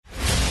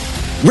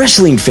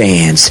Wrestling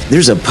fans,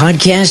 there's a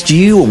podcast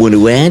you want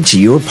to add to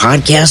your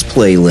podcast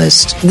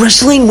playlist.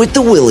 Wrestling with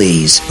the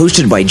Willies,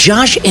 hosted by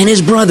Josh and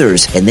his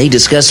brothers, and they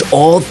discuss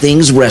all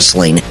things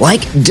wrestling,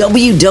 like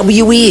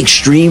WWE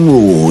Extreme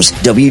Rules,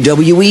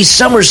 WWE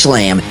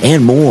SummerSlam,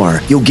 and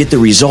more. You'll get the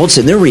results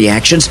and their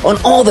reactions on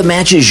all the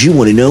matches you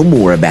want to know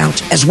more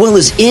about, as well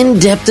as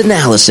in-depth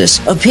analysis,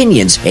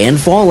 opinions, and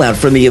fallout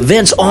from the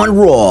events on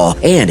Raw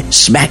and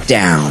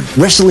SmackDown.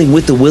 Wrestling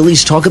with the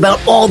Willies talk about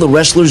all the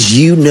wrestlers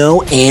you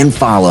know and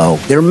follow,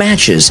 their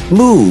matches,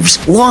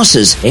 moves,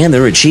 losses, and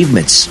their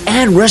achievements.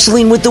 Add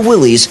Wrestling with the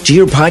Willies to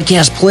your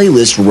podcast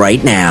playlist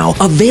right now.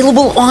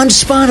 Available on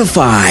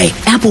Spotify,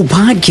 Apple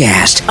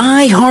Podcast,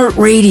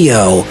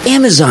 iHeartRadio,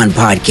 Amazon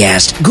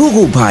Podcast,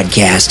 Google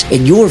Podcast,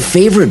 and your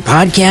favorite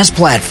podcast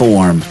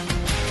platform.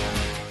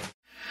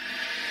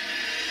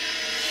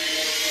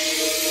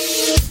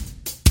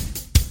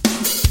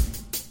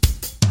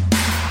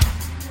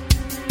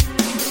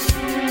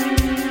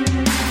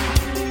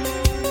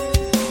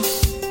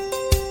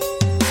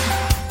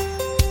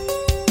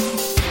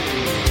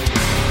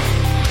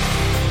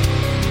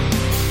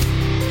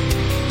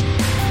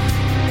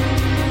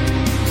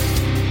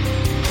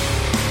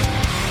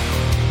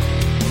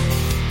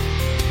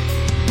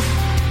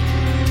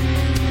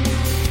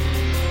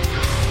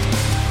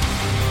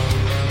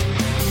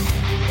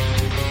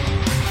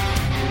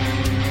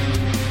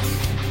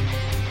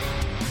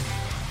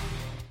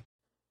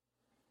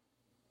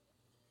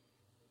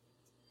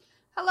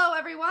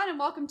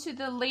 To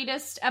the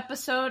latest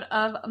episode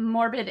of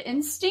Morbid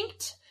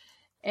Instinct,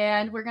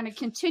 and we're going to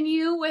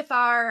continue with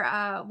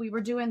our we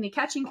were doing the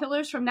Catching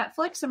Killers from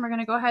Netflix, and we're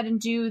going to go ahead and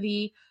do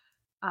the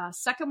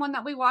second one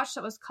that we watched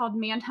that was called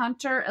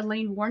Manhunter,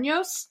 Aileen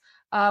Wuornos,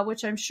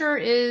 which I'm sure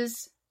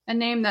is a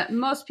name that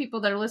most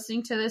people that are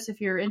listening to this,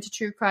 if you're into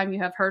true crime, you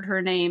have heard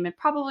her name and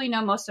probably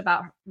know most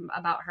about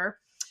her.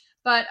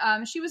 But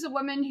she was a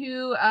woman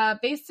who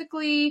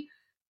basically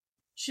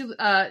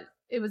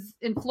it was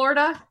in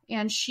Florida,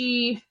 and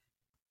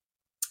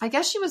I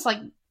guess she was like,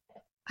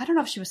 I don't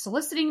know if she was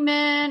soliciting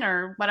men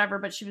or whatever,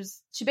 but she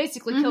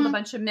basically killed a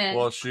bunch of men.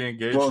 Well, she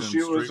engaged in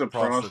street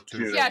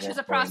prostitution. Yeah, she was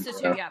a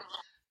prostitute, yeah.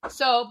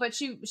 So, but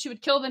she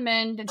would kill the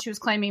men, and she was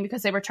claiming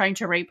because they were trying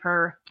to rape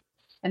her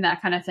and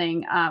that kind of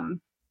thing.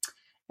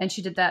 And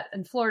she did that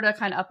in Florida,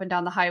 kind of up and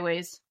down the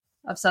highways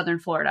of southern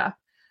Florida.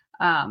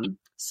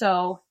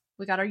 So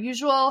we got our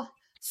usual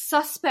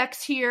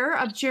suspects here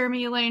of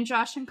Jeremy, Elaine,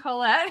 Josh, and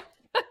Colette.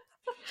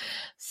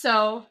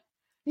 So...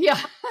 yeah.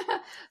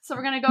 So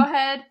we're going to go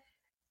ahead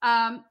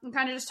and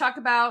kind of just talk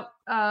about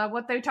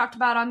what they talked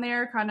about on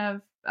there, kind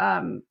of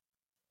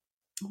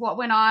what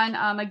went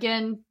on.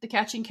 Again, the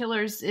Catching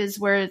Killers is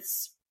where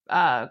it's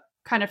kind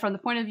of from the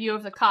point of view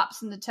of the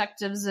cops and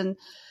detectives and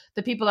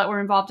the people that were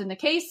involved in the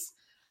case.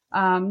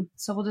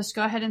 So we'll just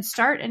go ahead and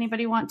start.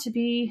 Anybody want to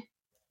be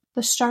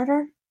the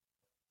starter?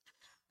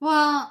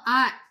 Well,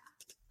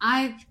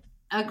 I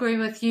agree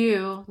with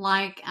you.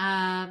 Like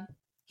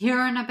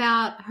hearing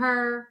about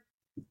her,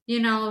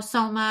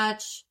 so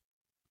much.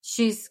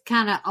 She's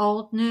kind of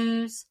old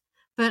news,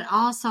 but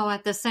also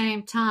at the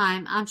same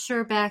time, I'm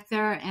sure back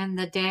there in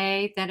the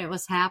day that it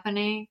was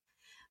happening,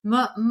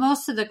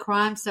 most of the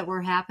crimes that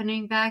were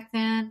happening back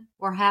then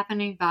were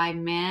happening by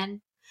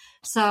men.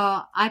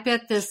 So I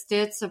bet this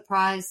did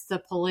surprise the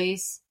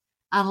police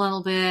a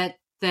little bit,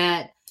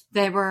 that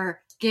they were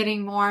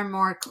getting more and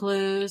more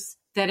clues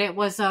that it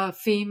was a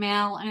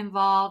female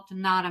involved,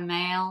 not a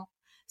male.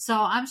 So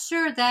I'm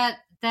sure that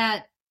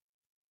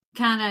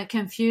kind of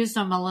confused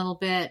them a little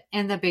bit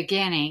in the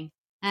beginning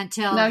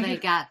until they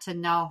got to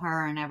know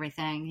her and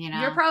everything,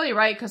 You're probably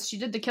right, because she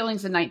did the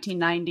killings in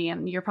 1990,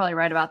 and you're probably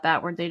right about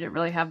that, where they didn't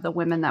really have the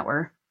women that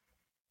were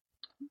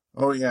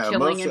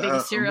killing and being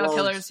serial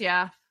killers,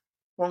 yeah.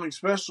 Well,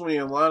 especially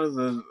a lot of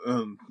the,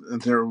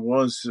 if there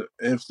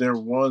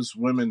was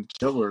women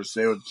killers,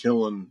 they would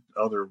kill in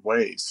other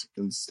ways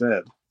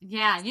instead.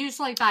 Yeah,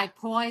 usually by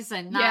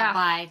poison, not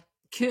by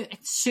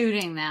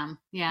shooting them.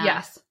 Yeah.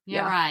 Yes.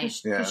 You're right.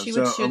 Yeah. She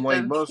would shoot them.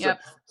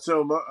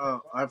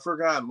 I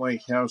forgot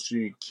how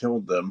she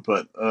killed them,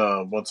 but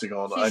what's it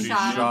called? She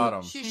shot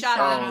him. She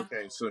shot him.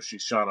 Okay, so she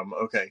shot him.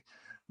 Okay,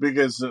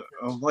 because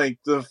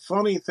the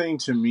funny thing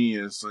to me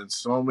is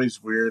it's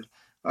always weird.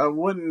 I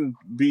wouldn't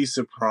be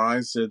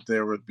surprised that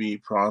there would be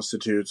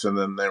prostitutes and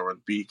then there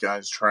would be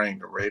guys trying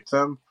to rape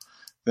them.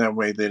 That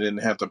way they didn't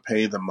have to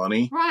pay the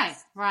money.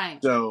 Right.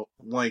 So,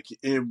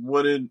 it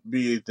wouldn't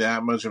be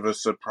that much of a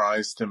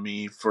surprise to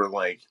me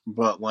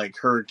but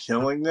her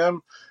killing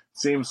them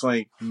seems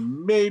like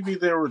maybe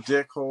they were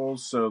dickholes,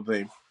 so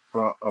they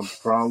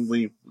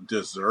probably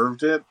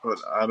deserved it, but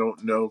I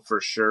don't know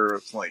for sure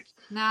if no,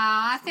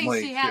 I think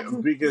she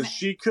had, because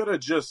she could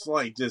have just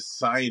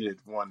decided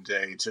one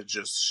day to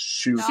just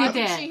shoot. No, I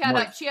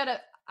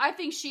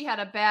think she had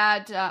a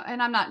bad,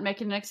 and I'm not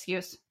making an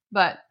excuse,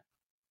 but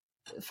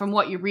from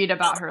what you read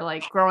about her,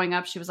 growing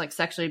up, she was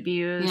sexually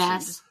abused. Yes.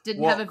 And just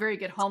didn't have a very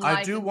good home life.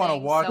 I do want to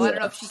watch. So I don't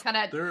know if she kind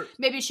of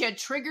maybe she had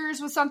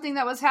triggers with something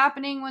that was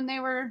happening when they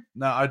were.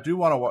 Now I do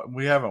want to.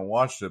 We haven't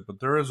watched it, but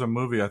there is a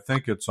movie. I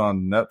think it's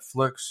on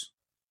Netflix.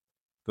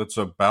 that's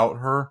about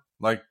her.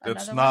 Like, Another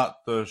it's one? not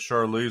the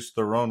Charlize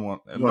Theron one.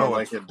 Well, No,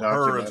 like it's a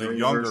her as a documentary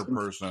younger version?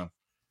 person.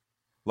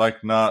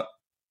 Like, not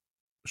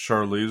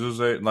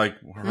Charlize's age, like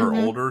her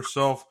older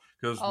self.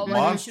 Because Oh, like when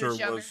she Monster was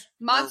younger. was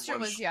Monster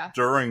was, yeah.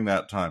 during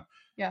that time.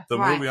 Yeah. The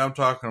Right. movie I'm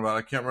talking about,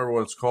 I can't remember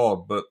what it's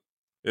called, but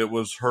it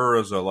was her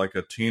as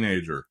a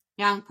teenager.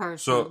 Young person.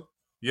 So,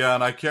 yeah,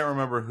 and I can't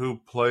remember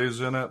who plays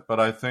in it, but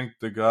I think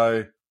the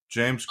guy,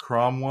 James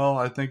Cromwell,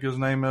 I think his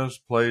name is,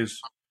 plays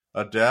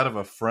a dad of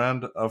a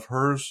friend of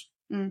hers.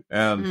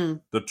 And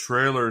the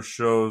trailer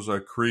shows a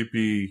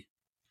creepy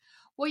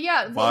Well,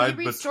 yeah, vibe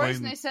you read stories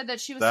and between they said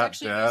that she was that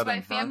sexually dad abused by a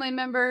and her. family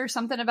member,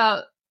 something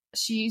about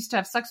she used to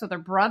have sex with her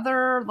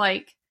brother,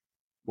 like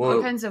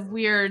all kinds of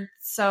weird,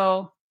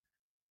 so...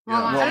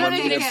 Well, Yeah, I don't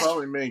it think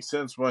probably makes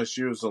sense why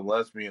she was a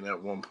lesbian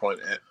at one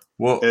point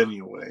Well,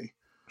 anyway.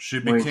 she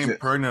became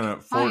pregnant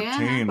at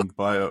 14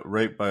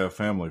 raped by a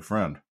family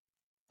friend.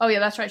 Oh, yeah,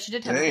 that's right. She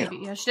did have a baby.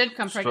 Yeah, she did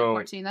become pregnant at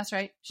 14. That's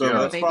right. She So had a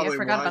that's baby. I probably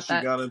forgot why about she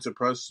that. got into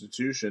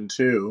prostitution,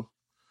 too.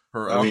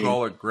 Her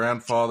alcoholic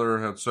grandfather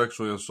had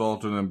sexually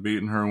assaulted and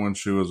beaten her when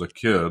she was a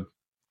kid.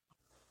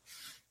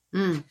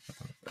 And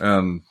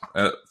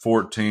at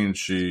 14,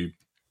 she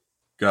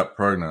got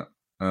pregnant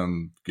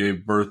and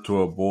gave birth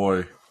to a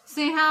boy.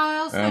 See,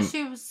 how else was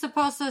she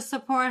supposed to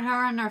support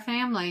her and her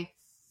family?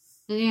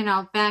 You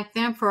know, back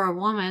then for a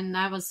woman,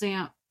 that was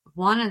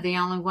one of the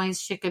only ways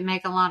she could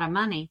make a lot of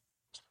money.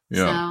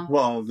 Yeah. So,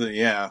 Well,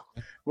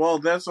 Well,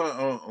 that's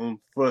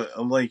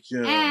but like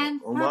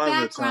and a lot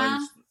of the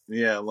times,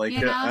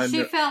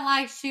 she felt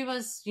like she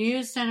was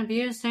used and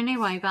abused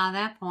anyway by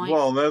that point.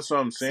 Well, that's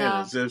what I'm saying.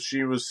 Is if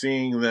she was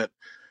seeing that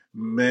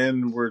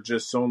men were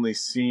just only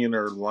seeing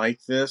her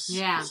like this,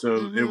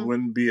 so it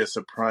wouldn't be a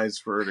surprise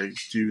for her to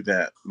do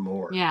that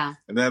more. Yeah,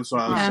 and that's why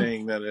I'm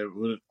saying that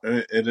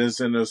it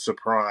isn't a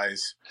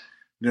surprise,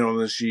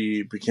 that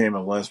she became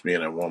a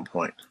lesbian at one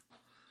point.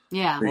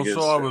 Yeah. Because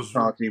I was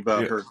talking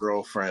about her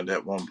girlfriend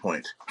at one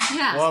point.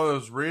 Yeah. Well, I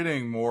was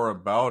reading more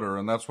about her,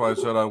 and that's why I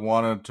said I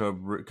wanted to,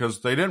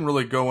 because they didn't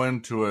really go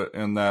into it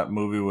in that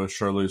movie with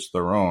Charlize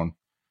Theron.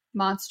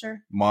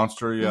 Monster,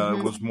 yeah.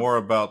 It was more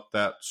about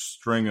that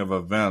string of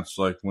events,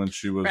 like when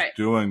she was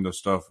doing the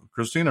stuff.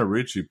 Christina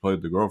Ricci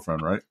played the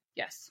girlfriend, right?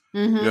 Yes.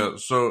 Yeah,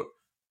 so,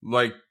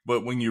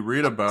 but when you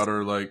read about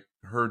her,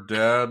 her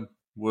dad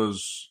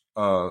was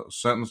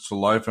sentenced to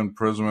life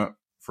imprisonment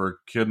for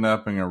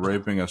kidnapping and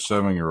raping a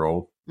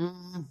 7-year-old.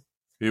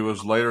 He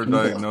was later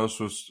diagnosed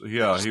with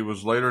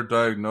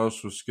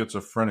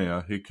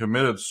schizophrenia. He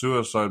committed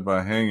suicide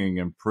by hanging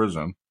in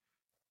prison.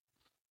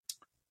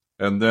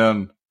 And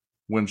then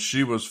when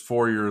she was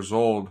 4 years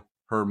old,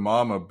 her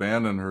mom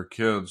abandoned her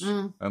kids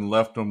and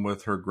left them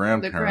with her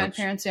grandparents. The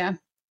grandparents, yeah.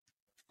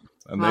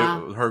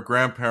 And her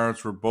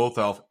grandparents were both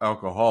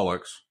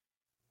alcoholics.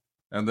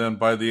 And then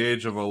by the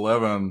age of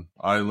 11,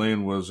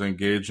 Aileen was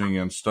engaging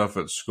in stuff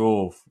at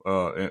school,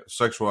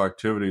 sexual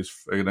activities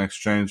in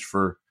exchange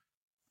for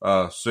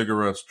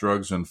cigarettes,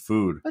 drugs, and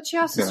food. But she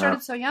also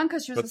started so young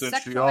because she was But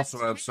then she also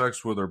had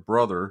sex with her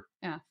brother.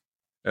 Yeah.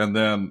 And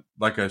then,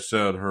 like I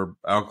said, her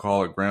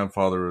alcoholic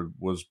grandfather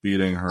was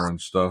beating her and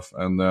stuff.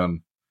 And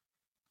then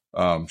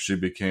she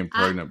became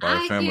pregnant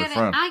by a family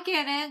friend. I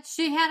get it.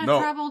 She had a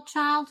troubled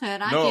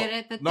childhood. I get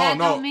it. But that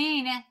don't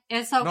mean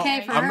it's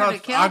okay for her to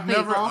kill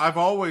people. I've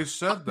always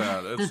said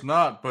that. It's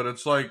not. But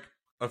it's like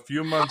a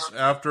few months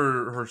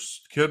after her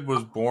kid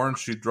was born,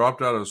 she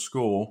dropped out of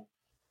school.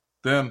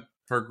 Then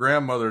her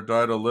grandmother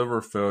died of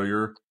liver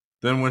failure.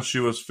 Then when she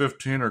was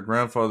 15, her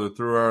grandfather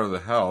threw her out of the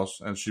house,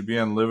 and she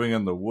began living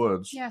in the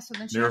woods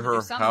near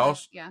her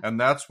house. And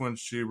that's when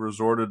she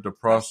resorted to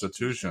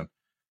prostitution.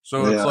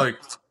 So it's like...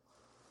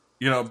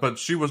 but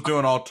she was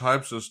doing all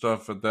types of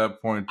stuff at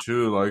that point,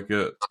 too. Like,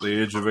 at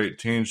the age of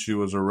 18, she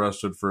was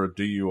arrested for a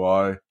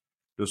DUI,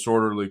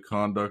 disorderly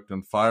conduct,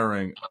 and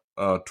firing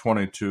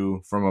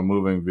 .22 from a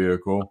moving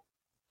vehicle.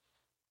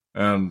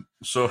 And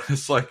so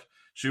it's like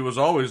she was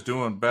always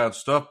doing bad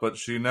stuff, but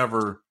she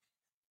never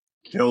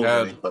killed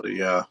anybody,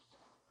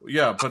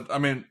 Yeah, but, I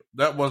mean,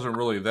 that wasn't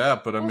really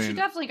that. But, I mean... she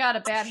definitely got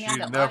a bad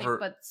hand at life,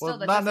 but still...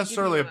 Well, not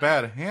necessarily a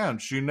bad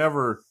hand. She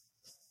never...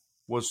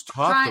 was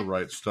taught the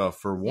right stuff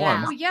for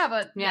one.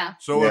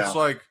 So it's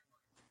like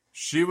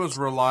she was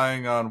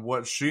relying on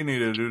what she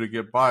needed to do to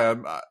get by.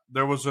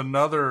 There was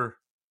another.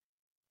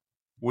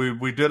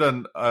 We did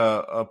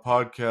a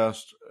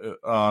podcast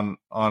on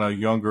a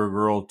younger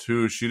girl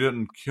too. She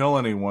didn't kill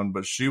anyone,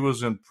 but she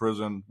was in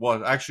prison.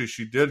 Well, actually,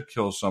 she did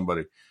kill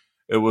somebody.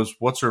 It was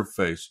what's her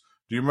face?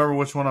 Do you remember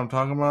which one I'm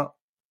talking about?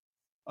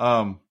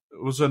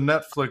 It was a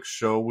Netflix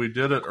show. We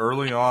did it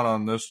early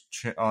on this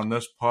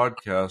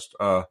podcast.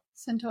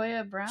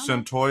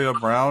 Centoya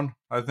Brown,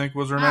 I think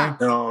was her name.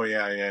 Oh,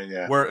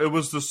 yeah. Where it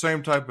was the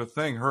same type of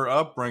thing. Her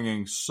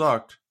upbringing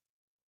sucked,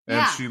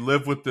 and she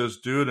lived with this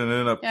dude and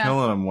ended up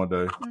killing him one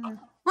day.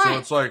 Right. So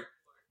it's like,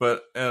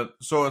 but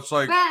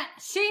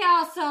she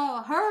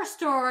also, her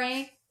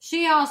story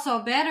she also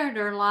bettered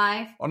her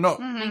life Oh no,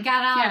 and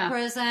got out of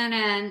prison,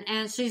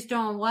 and she's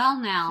doing well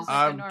now.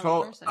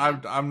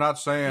 I'm not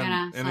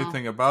saying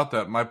anything about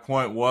that. My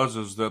point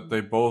is that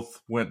they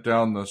both went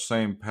down the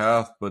same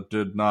path, but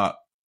did not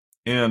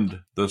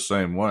end the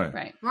same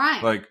way.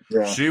 Right. Like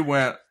she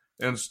went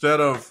instead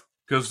of,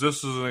 because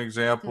this is an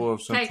example of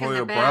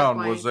Centoya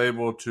Brown was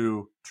able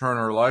to turn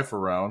her life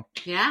around.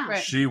 Yeah.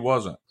 Right. She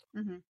wasn't.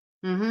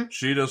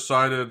 She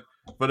decided,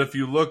 but if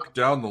you look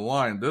down the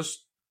line,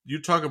 you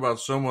talk about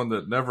someone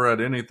that never had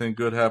anything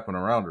good happen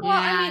around her. Well,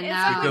 I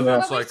mean,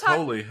 because it's like,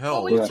 holy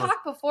hell. Well, we've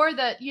talked before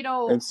that,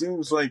 It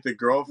seems like the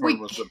girlfriend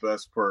was the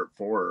best part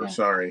for her. Yeah.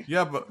 Sorry.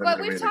 Yeah, but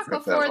we've talked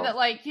before that,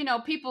 like,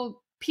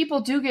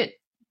 people do get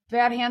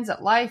bad hands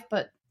at life,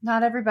 but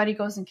not everybody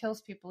goes and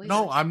kills people either.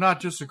 No, I'm not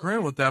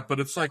disagreeing with that, but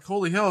it's like,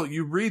 holy hell,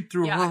 you read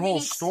through her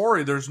whole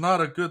story, there's not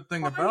a good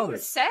thing about it.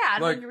 It's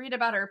sad when you read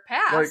about her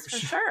past, for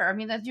sure. I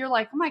mean, that you're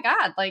like, oh my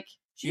God, like,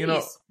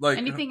 geez,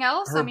 anything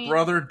else? Her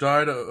brother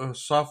died of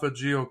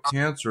esophageal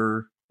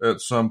cancer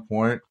at some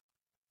point,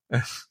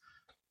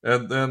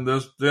 and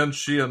then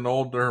she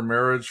annulled her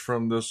marriage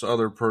from this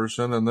other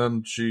person, and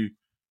then she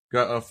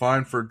got a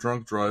fine for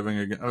drunk driving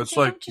again. It's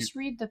like, just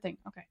read the thing.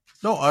 Okay.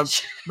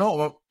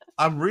 No,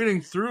 I'm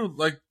reading through,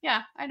 like,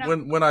 yeah, I know.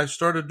 When I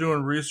started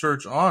doing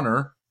research on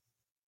her,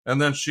 and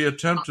then she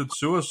attempted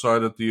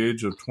suicide at the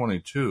age of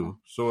 22.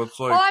 So it's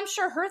like, well, I'm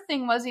sure her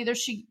thing was either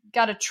she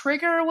got a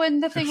trigger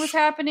when the thing was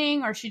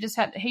happening, or she just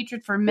had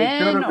hatred for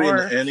men. It could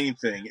have been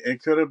anything.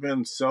 It could have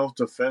been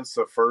self-defense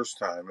the first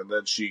time, and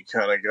then she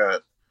kind of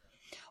got.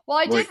 Well,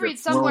 I did read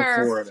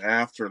somewhere for it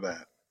after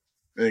that.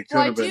 It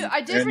could have been.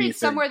 I did read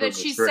somewhere that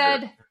she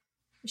said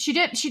she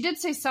did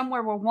say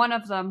somewhere where one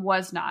of them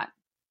was not,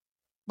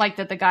 like,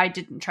 that the guy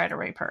didn't try to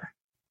rape her.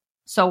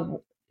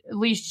 So at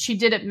least she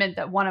did admit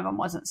that one of them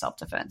wasn't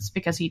self-defense,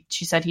 because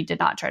she said he did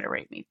not try to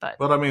rape me. But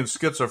I mean,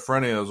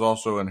 schizophrenia is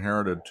also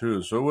inherited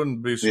too, so it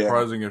wouldn't be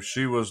surprising if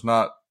she was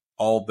not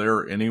all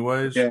there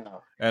anyways. Yeah.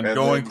 And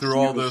going through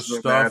all this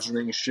stuff,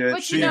 shit.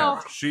 But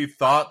she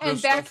thought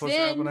this back stuff was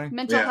then, happening.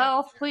 mental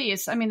health,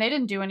 please. I mean, they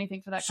didn't do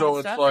anything for that kind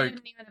of stuff. Like, they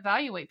didn't even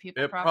evaluate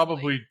people. It properly.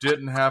 probably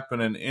didn't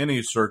happen in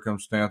any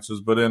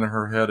circumstances, but in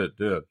her head it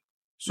did.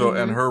 So,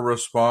 and her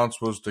response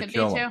was to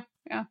kill him.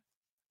 Yeah.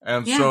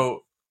 And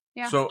so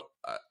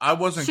I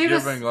wasn't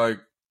giving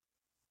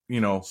she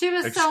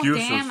was excuses so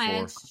damaged. for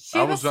her.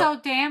 She was so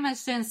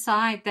damaged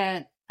inside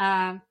that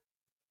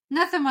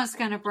nothing was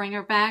going to bring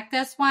her back.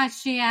 That's why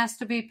she asked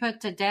to be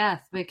put to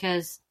death,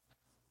 because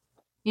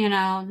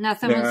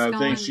nothing was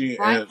going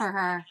right for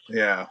her.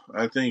 Yeah,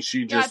 I think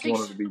she just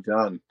wanted to be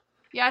done.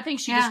 Yeah, I think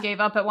she just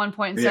gave up at one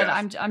point and said,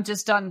 "I'm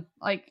just done.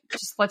 Like,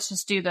 let's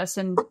just do this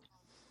and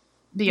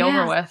be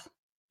over with."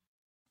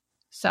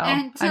 So,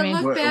 and to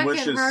look back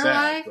at her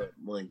life,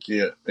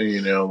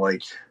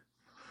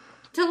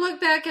 to look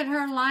back at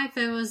her life,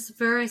 it was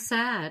very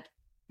sad.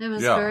 It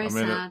was very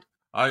sad.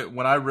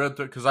 When I read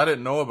that, because I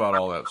didn't know about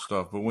all that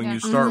stuff, but when you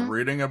start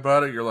reading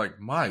about it, you're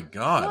like, my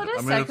God. Well, it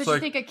is sad, because you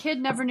think a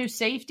kid never knew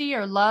safety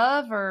or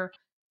love or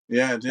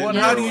didn't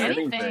know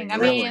anything. I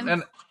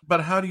mean, but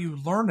how do you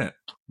learn it?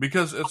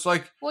 Because it's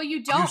like, well,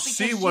 you don't. You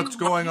see what's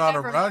going on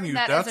around you.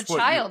 That's as a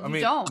child.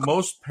 Don't.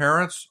 Most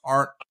parents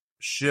aren't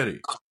shitty.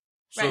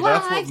 So right.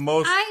 that's what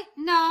most.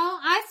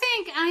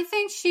 I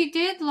think she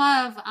did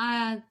love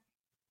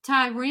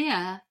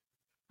Tyria.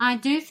 I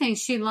do think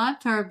she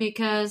loved her,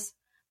 because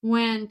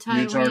when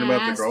Tyria you talking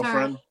about asked the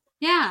girlfriend? Her,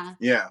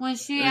 yeah. When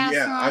she asked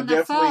her on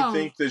the phone. I definitely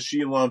think that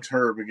she loved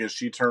her because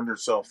she turned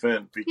herself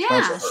in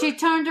because of her. She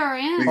turned her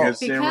in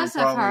because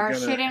of her.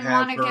 She didn't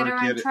want to get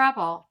her in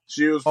trouble.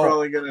 She was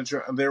probably going to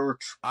try. They were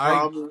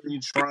probably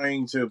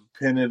trying to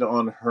pin it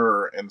on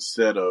her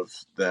instead of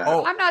that.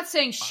 I'm not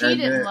saying she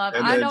didn't love.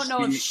 I don't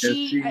know if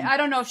she. I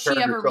don't know if she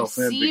ever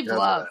received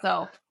love,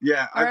 though.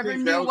 Yeah, or ever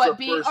knew what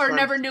being, or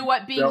never knew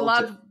what being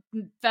loved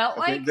felt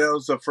like. I think that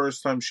was the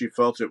first time she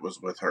felt it was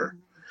with her.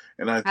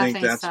 And I think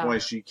that's why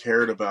she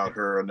cared about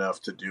her enough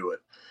to do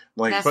it.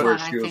 Like,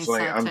 first she was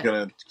like, I'm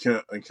going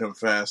to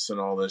confess and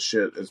all this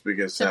shit, is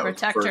because that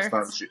was the first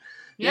time she...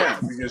 Yeah,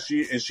 because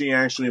she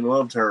actually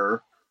loved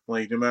her,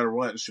 like, no matter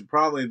what. She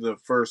probably the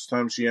first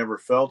time she ever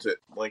felt it,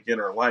 like, in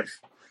her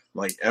life.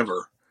 Like,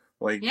 ever.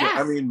 Like,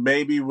 I mean,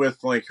 maybe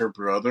with, like, her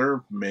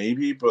brother,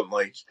 maybe, but,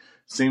 like,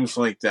 seems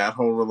like that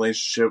whole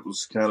relationship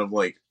was kind of,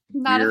 like,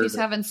 not if he's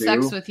having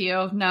sex with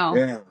you, no.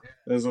 Yeah,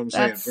 that's what I'm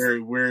saying.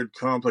 Very weird,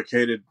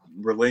 complicated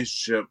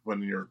relationship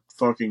when you're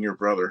fucking your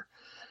brother.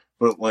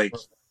 But, like,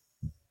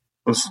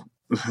 that's...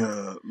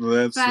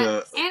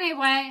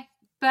 anyway,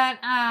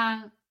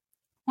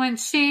 when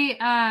she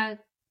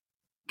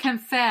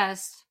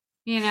confessed,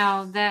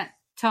 that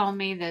told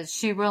me that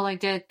she really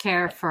did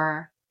care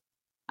for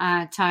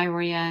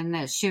Tyria, and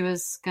that she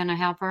was going to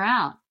help her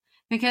out.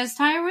 Because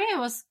Tyria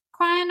was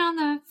crying on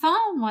the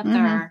phone with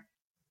her,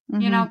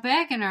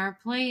 begging her,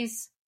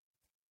 please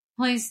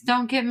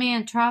don't get me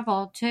in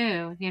trouble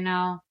too,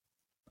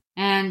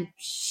 and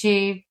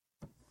she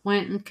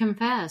went and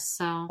confessed.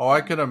 So,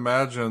 I can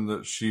imagine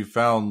that she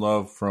found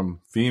love from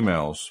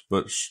females,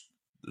 but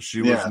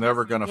she was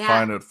never going to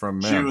find it from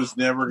men. She was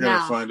never going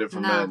to find it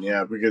from men,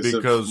 because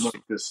of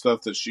like, the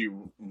stuff that she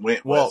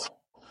went with.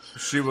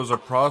 She was a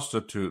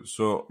prostitute,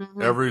 so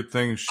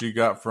everything she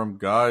got from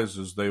guys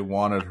is they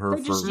wanted her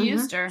they just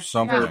used her.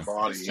 something. Her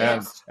body,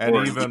 and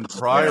even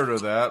prior to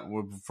that,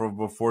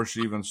 before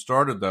she even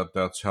started that,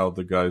 that's how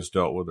the guys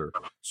dealt with her.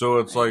 So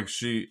it's like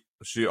she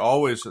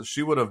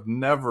would have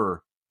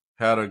never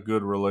had a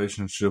good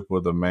relationship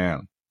with a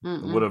man.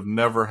 It would have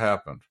never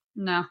happened.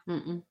 No.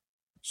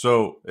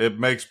 So it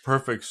makes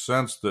perfect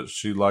sense that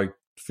she liked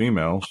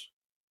females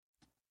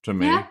to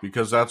me,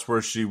 because that's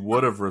where she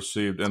would have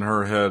received in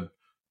her head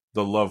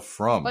the love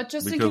from. But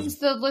just in case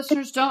the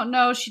listeners don't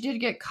know, she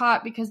did get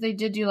caught because they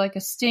did do like a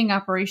sting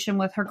operation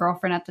with her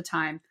girlfriend at the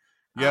time.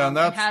 Yeah, and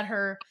that's had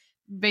her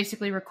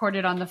basically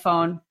recorded on the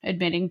phone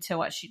admitting to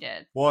what she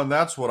did. Well, and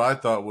that's what I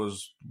thought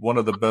was one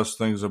of the best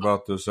things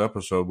about this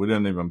episode. We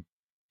didn't even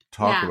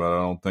talk about it,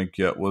 I don't think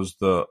yet, was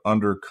the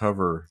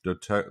undercover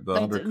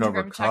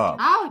undercover cop.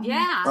 Oh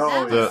yeah,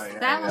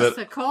 that was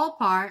the cool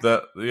part.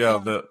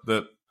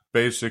 That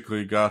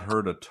basically got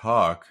her to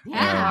talk.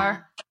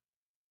 Yeah,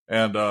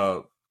 and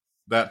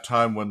that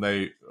time when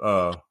they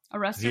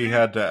arrested he him.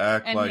 had to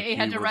act and like he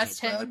had to was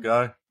arrest a bad him.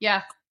 guy.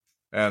 Yeah,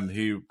 and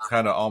he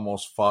kind of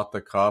almost fought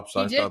the cops.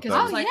 He did, because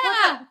I was like,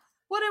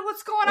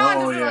 what's going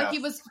on? Like he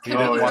was he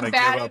didn't want to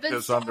give up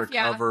his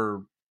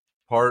undercover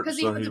part, because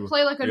he wanted to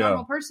play like a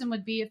normal person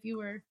would be if you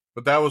were.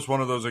 But that was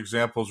one of those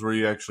examples where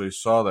you actually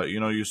saw that. You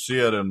know, you see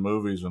it in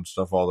movies and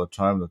stuff all the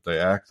time that they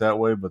act that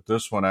way, but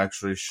this one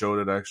actually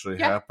showed it actually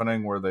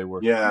happening where they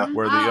were,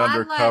 where the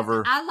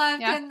undercover. I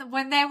loved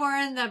when they were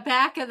in the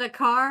back of the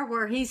car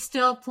where he's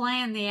still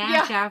playing the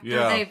act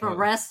after they've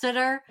arrested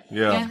her.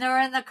 Yeah. And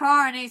they're in the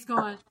car and he's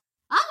going,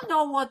 I don't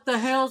know what the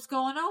hell's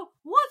going on.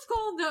 What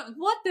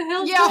the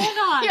hell's going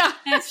on? Yeah.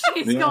 And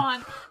she's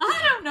going,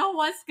 I don't know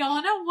what's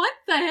going on. What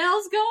the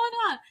hell's going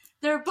on?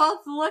 They're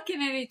both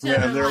looking at each other.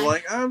 Yeah, and they're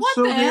like, I'm what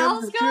so the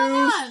hell's confused. going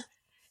on?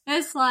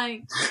 It's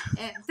like,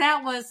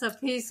 that was a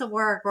piece of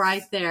work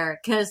right there,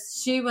 because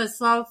she was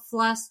so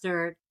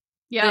flustered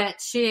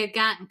that she had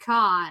gotten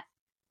caught,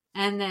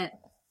 and that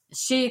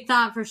she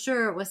thought for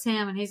sure it was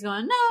him, and he's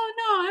going,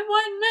 no, it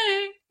wasn't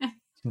me.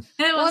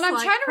 It was and I'm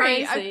like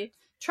crazy. I'm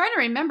trying to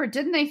remember,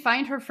 didn't they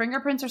find her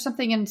fingerprints or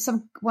something in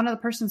one of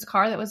the person's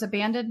car that was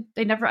abandoned?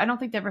 I don't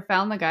think they ever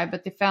found the guy,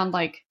 but they found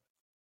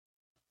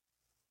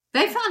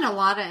they found a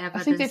lot of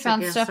evidence. I think they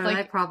found stuff her.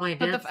 They probably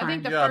did. They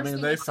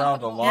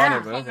found a lot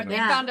of evidence. They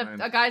found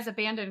a guy's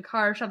abandoned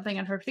car or something,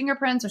 and her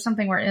fingerprints or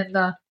something were in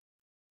the.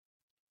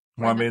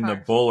 Well, the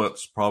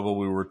bullets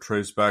probably were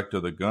traced back to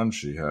the gun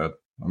she had.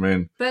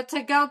 But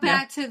to go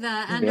back to the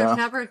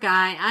undercover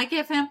guy, I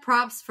give him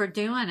props for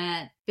doing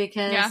it,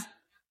 because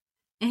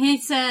he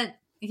said,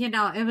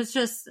 it was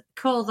just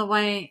cool the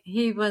way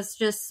he was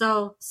just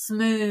so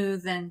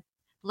smooth and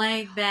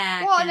laid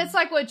back. Well, and it's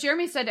like what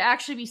Jeremy said, to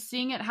actually be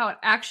seeing it how it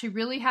actually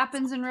really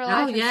happens in real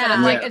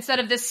life instead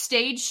of this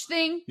stage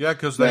thing. Yeah,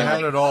 because they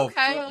had it all.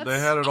 They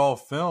had it all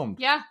filmed.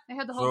 Yeah, they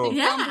had the whole thing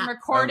filmed and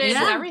recorded and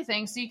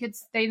everything, so you could.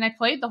 They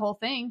played the whole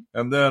thing.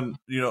 And then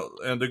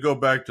and to go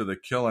back to the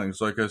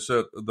killings, like I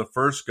said, the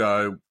first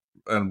guy,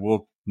 and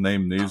we'll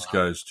name these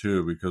guys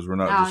too, because we're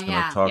not just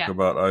going to talk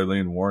about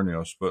Aileen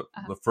Wuornos, but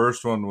the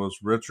first one was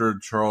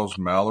Richard Charles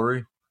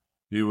Mallory.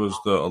 He was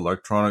the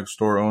electronics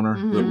store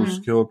owner that was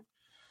killed.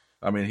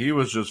 He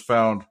was just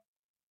found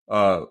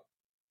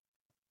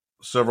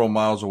several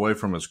miles away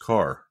from his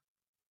car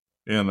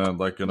in an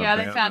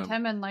they found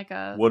him in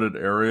a wooded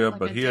area,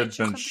 but he had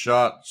been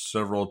shot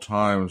several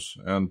times,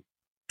 and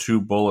 2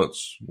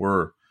 bullets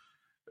were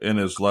in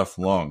his left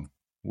lung,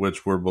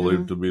 which were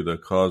believed to be the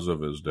cause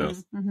of his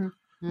death.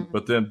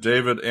 But then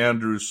David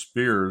Andrew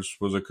Spears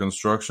was a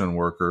construction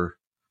worker.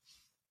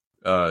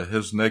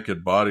 His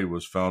naked body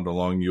was found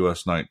along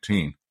US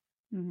 19.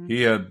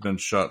 He had been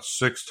shot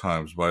 6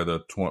 times by a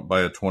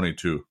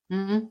 22.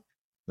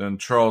 Then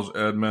Charles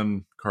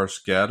Edmund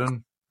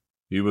Carskadden,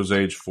 he was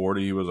age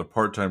 40. He was a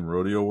part-time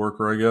rodeo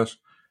worker, I guess.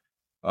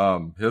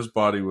 His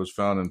body was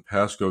found in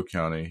Pasco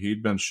County.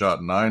 He'd been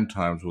shot 9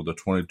 times with a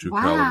 22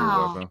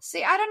 caliber weapon.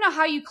 See, I don't know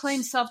how you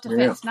claim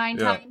self-defense 9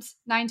 times.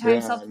 9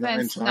 times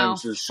self-defense? 9 No.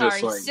 times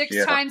Sorry,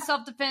 6 times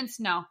self-defense?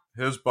 No.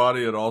 His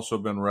body had also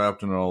been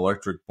wrapped in an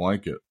electric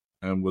blanket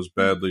and was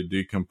badly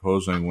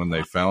decomposing when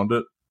they found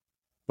it.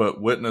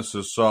 But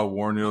witnesses saw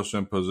Wuornos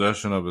in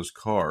possession of his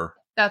car.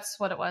 That's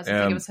what it was. I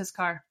think it was his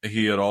car.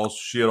 She had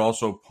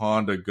also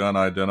pawned a gun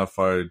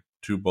identified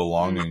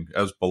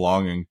as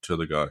belonging to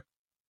the guy.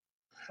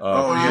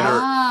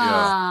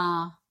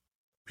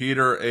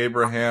 Peter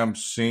Abraham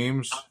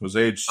Seams was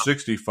age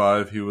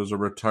 65. He was a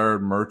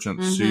retired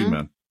merchant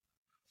seaman.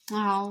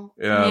 Oh,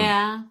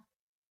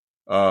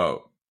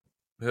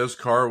 his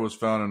car was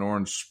found in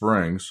Orange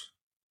Springs.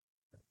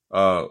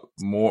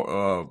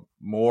 Moore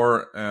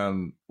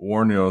and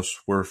Wuornos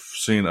were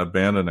seen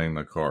abandoning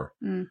the car,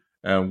 and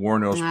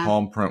Wuornos'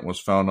 palm print was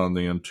found on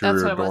the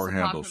interior door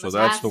handle. So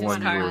that's the one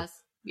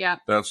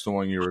That's the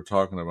one you were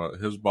talking about.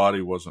 His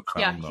body wasn't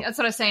found. Yeah, that's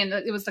what I was saying.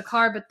 It was the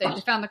car, but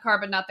they found the car,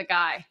 but not the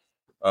guy.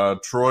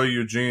 Troy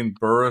Eugene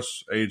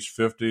Burris, age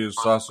 50, is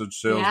sausage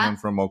salesman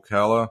from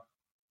Ocala.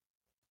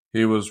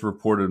 He was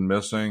reported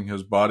missing.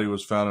 His body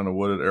was found in a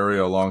wooded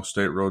area along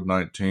State Road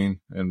 19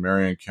 in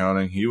Marion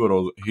County. He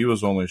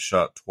was only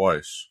shot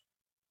twice.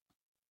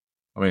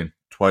 I mean,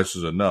 twice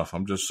is enough.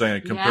 I'm just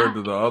saying compared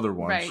to the other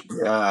ones. Right.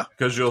 Yeah.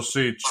 Because you'll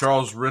see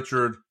Charles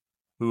Richard,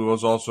 who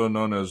was also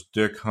known as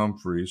Dick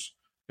Humphreys,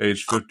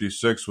 age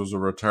 56, was a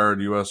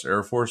retired U.S.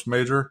 Air Force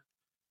major.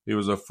 He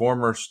was a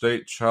former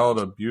state child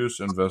abuse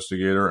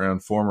investigator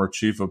and former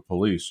chief of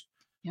police.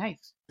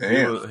 Yikes.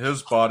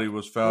 His body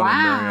was found in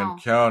Marion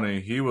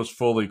County. He was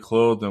fully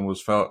clothed and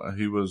was found.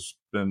 He was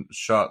been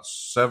shot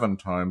 7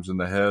 times in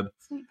the head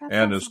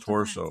and his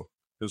torso.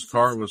 His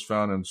car was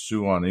found in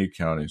Suwannee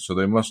County, so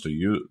they must have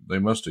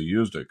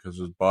used it because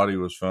his body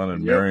was found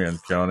in Marion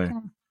County.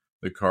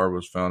 The car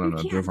was found in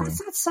a different.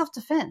 That's not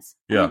self-defense.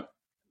 Yeah. I mean,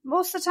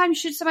 most of the time, you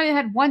shoot somebody in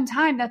the head one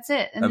time. That's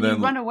it, and then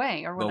you run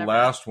away or whatever. The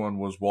last one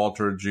was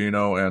Walter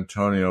Gino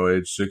Antonio,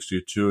 age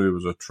 62. He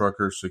was a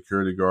trucker,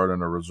 security guard,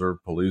 and a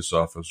reserve police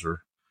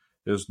officer.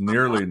 His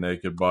nearly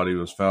naked body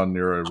was found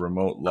near a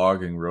remote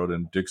logging road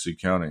in Dixie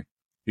County.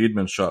 He'd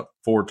been shot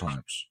 4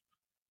 times.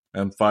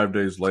 And 5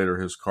 days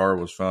later, his car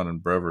was found in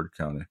Brevard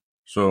County.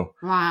 So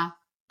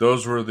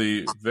those were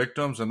the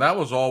victims, and that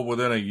was all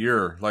within a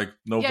year, like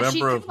November. Yeah, she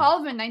killed all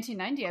of them in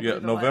 1990. I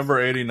believe November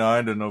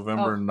 '89 to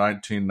November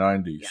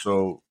 1990. Yeah.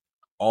 So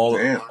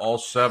all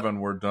 7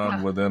 were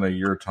done within a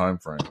year time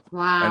frame.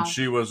 Wow! And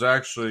she was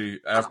actually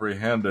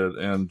apprehended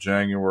in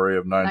January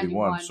of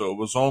 91. So it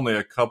was only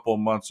a couple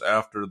months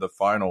after the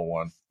final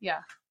one.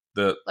 Yeah.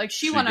 That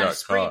she went on a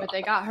spree, but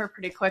they got her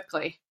pretty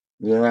quickly.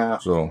 Yeah.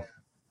 So.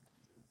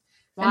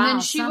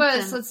 And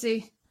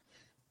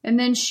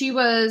then she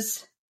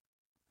was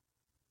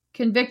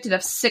convicted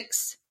of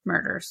 6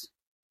 murders.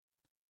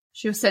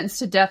 She was sentenced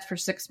to death for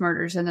 6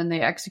 murders, and then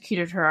they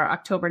executed her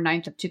October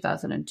 9th of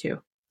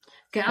 2002.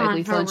 On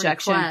lethal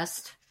injection.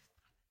 Request.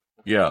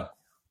 Yeah.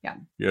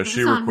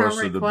 She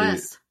requested to be.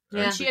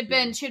 Yeah. She had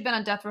been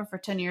on death row for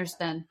 10 years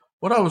then.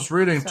 What I was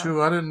reading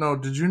too, I didn't know.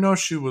 Did you know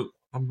she was?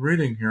 I'm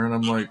reading here, and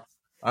I'm like,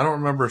 I don't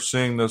remember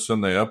seeing this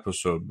in the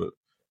episode, but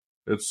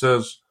it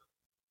says.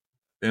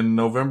 In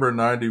November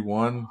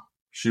 91,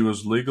 she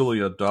was legally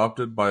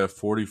adopted by a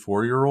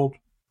 44-year-old.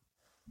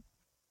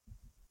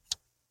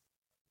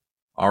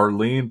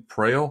 Aileen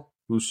Prale,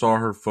 who saw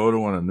her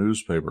photo in a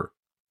newspaper.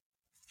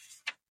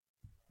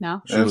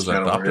 No. She was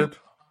adopted?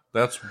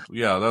 This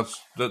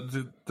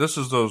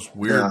is those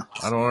weird,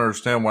 I don't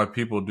understand why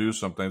people do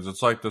some things.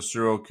 It's like the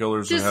serial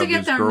killers just that have to get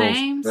these their girls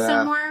name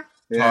somewhere.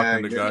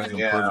 Talking to guys in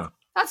prison.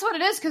 That's what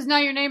it is, because now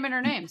you're naming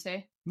her name,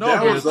 see? No,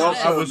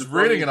 I was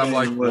reading and I'm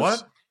like,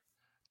 what?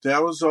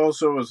 That was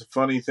also a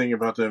funny thing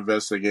about the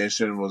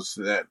investigation was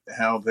that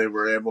how they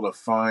were able to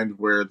find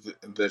where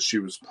that she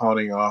was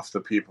pawning off the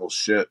people's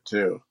shit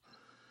too.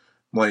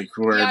 Like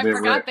where I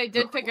forgot they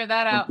did figure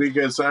that out.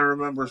 Because I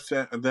remember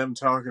them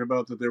talking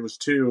about that there was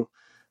 2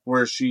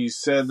 where she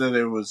said that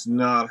it was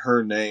not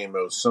her name,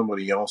 it was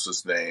somebody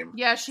else's name.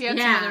 Yeah, she had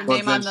some other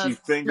name on the... But then she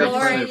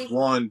fingerprinted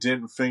one,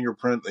 didn't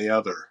fingerprint the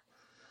other.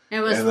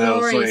 It was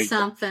Lori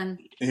something.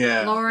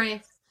 Yeah.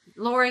 Lori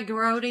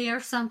Grody or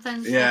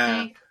something. Yeah. I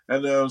think.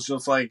 And it was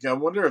just like, I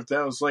wonder if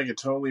that was like a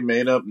totally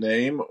made up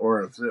name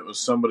or if it was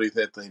somebody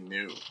that they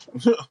knew.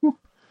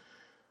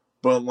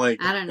 But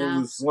like, I don't know. It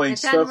was like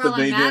stuff that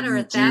they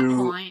didn't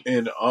do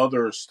in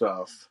other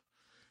stuff.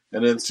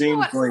 And it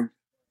seems like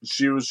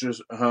she was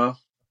just, No,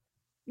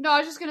 I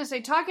was just gonna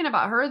say, talking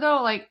about her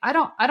though, like I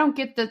don't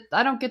get the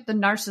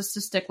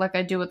narcissistic like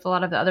I do with a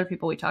lot of the other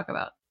people we talk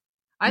about.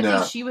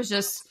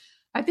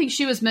 I think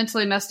she was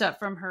mentally messed up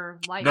from her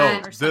life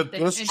or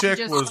something. This chick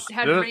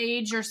had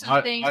rage or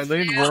something.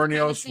 Aileen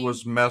Wuornos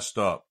was messed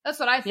up. That's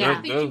what I think.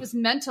 I think she was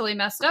mentally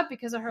messed up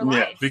because of her life.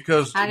 Yeah,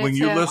 because when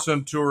you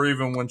listen to her,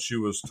 even when she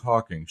was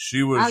talking,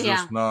 she was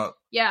just not.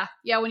 Yeah.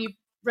 When you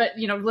read,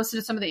 listen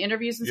to some of the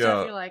interviews and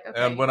stuff, you're like,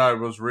 okay. And when I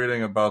was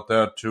reading about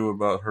that too,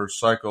 about her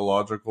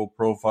psychological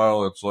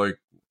profile, it's like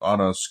on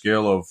a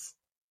scale of.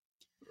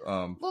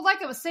 Well,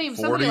 like I was saying,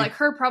 40? Somebody like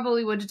her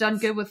probably would have done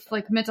good with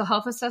like mental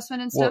health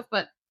assessment and stuff,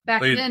 but.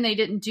 Back then, they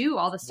didn't do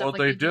all the stuff.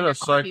 Well, they did a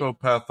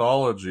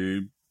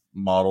psychopathology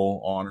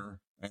model on her.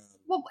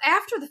 Well,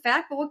 after the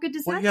fact, but what good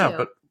does that do?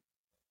 Yeah,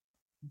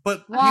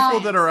 but people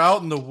that are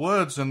out in the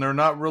woods and they're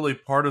not really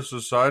part of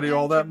society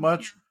all that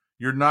much,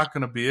 you're not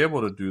going to be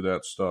able to do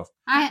that stuff.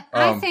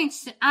 I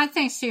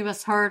think she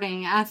was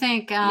hurting. I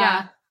think,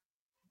 and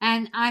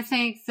I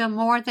think the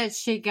more that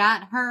she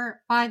got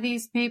hurt by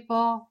these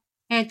people,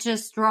 it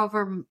just drove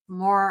her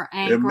more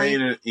angry. It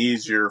made it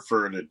easier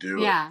for her to do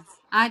it. Yeah.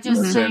 I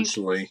just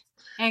essentially.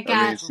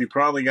 She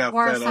probably got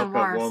fed up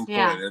at one point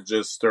and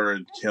just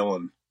started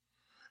killing.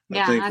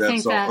 I think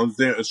that's all.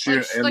 She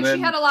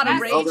had a lot of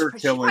rage. Other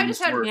killings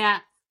she were.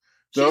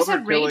 She just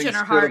had rage in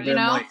her heart,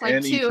 like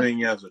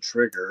anything as a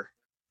trigger.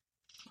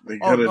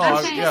 Because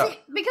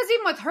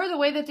even with her, the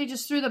way that they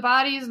just threw the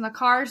bodies and the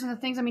cars and the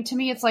things, I mean, to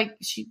me, it's like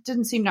she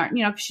didn't seem,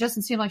 she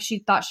doesn't seem like she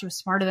thought she was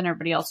smarter than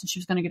everybody else and she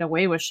was going to get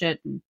away with shit.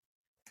 And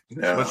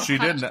No. But she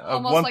didn't.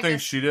 Almost One like thing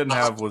this- she didn't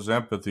have was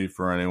empathy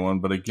for anyone.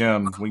 But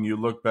again, when you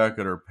look back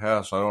at her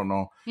past, I don't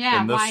know.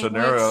 Yeah, In this why would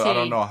scenario, I she?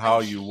 don't know how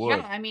you would.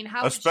 Yeah, I mean,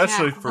 how would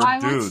Especially she, for why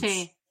dudes. Would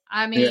she?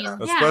 I mean, Yeah.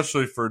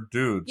 Especially for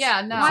dudes.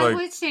 Yeah, no. It's Why like,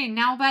 would she?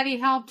 Nobody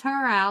helped her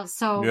out,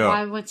 so Yeah.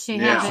 why would she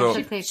Yeah. have So-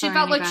 empathy she for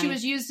felt like she anybody?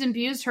 was used and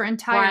abused her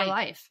entire Right.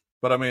 life.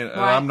 But I mean, and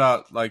Right. I'm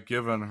not like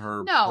giving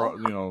her,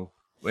 No.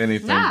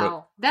 anything.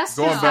 No, that's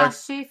Going just back- how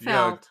she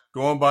felt.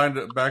 Going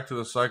back to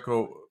the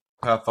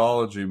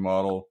psychopathology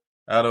model,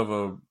 out of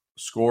a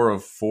score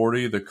of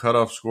 40, the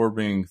cutoff score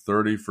being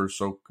 30 for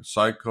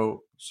psychopathy,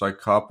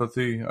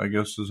 I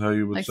guess is how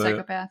you would Like say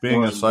psychopath. it. Being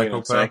a Well,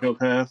 psychopath.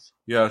 Psychopath.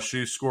 Yeah,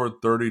 she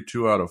scored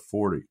 32 out of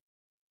 40.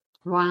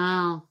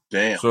 Wow.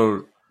 Damn.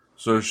 So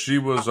she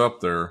was up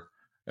there,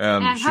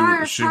 and And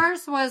she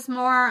hers was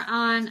more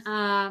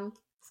on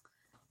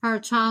her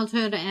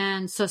childhood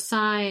and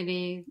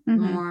society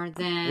Mhm. more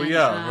than. well,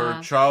 yeah,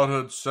 her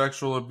childhood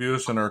sexual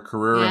abuse and her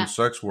career Yeah. in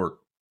sex work.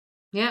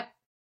 Yep.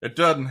 It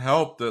doesn't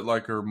help that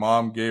like her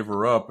mom gave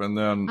her up, and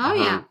then Oh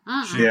yeah.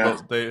 Yeah.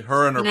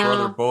 her and her No.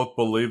 brother both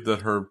believed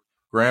that her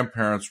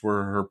grandparents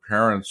were her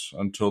parents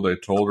until they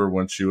told her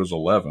when she was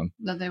 11,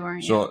 That they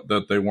weren't. so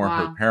that they weren't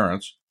her Wow.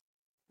 parents.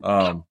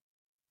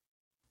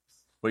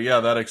 But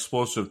yeah, that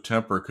explosive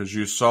temper, because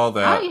you saw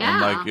that Oh, yeah.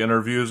 in like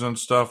interviews and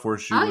stuff where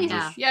she Oh, would yeah.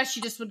 just Yeah, she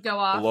just would go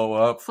off. blow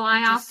up.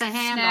 Fly off Just the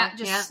handle. snap,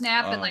 just Yep.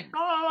 snap and like,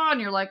 oh, and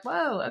you're like,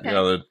 whoa, okay.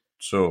 Yeah,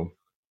 so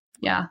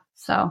Yeah,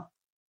 so,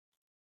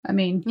 I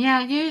mean,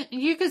 Yeah,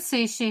 you could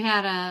see she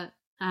had a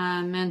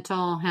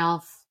mental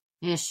health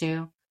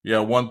issue. yeah,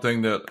 one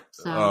thing that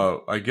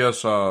So- I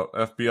guess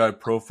FBI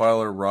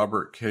profiler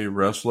Robert K.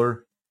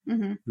 Ressler,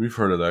 mhm. we've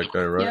heard of that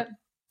guy, right? Yep.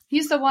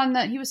 He's the one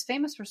that he was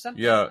famous for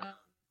something. Yeah.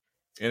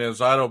 In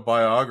his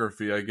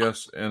autobiography, I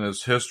guess, in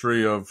his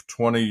history of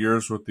 20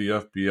 years with the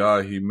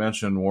FBI, he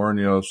mentioned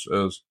Wuornos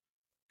as,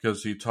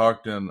 because he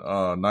talked in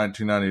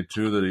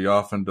 1992 that he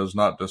often does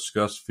not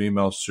discuss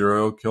female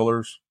serial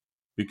killers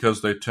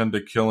because they tend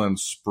to kill in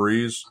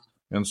sprees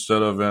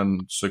instead of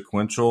in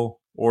sequential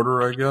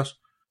order, I guess.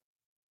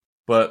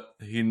 But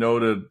he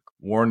noted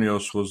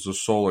Wuornos was the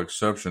sole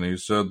exception. He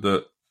said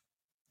that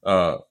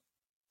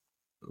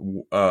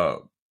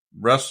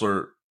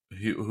Ressler,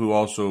 who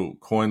also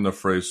coined the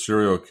phrase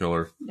serial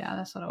killer, Yeah,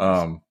 that's what it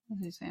was. um, What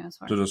was he saying? That's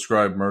to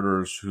describe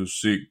murderers who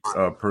seek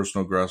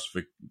personal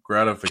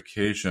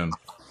gratification,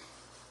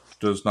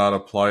 does not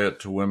apply it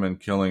to women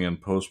killing in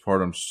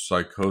postpartum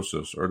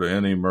psychosis or to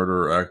any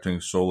murderer acting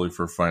solely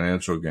for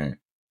financial gain,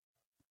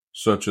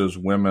 such as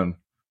women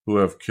who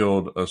have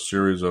killed a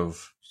series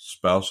of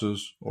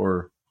spouses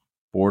or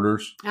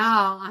boarders. Oh,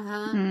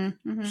 uh-huh.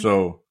 Mm-hmm.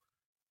 So,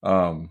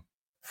 For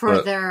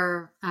but-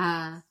 their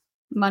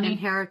Money.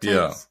 inheritance.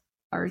 Yeah.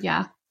 Or,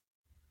 yeah.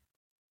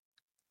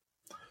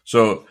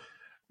 So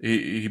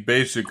he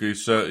basically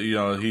said,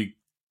 he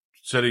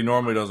said he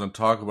normally doesn't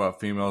talk about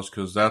females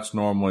because that's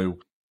normally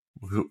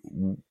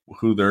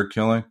who they're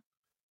killing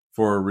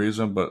for a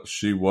reason, but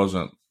she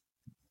wasn't.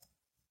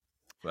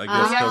 I guess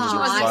Oh, because she of her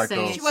wasn't, I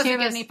psycho. see. she wasn't She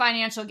getting was- any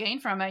financial gain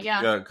from it,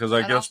 yeah. Yeah, because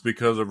I At guess all.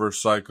 because of her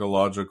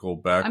psychological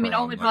background. I mean,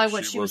 only like, probably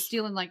what she was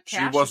stealing, like cash.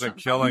 She or wasn't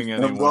something. killing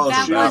anyone Well,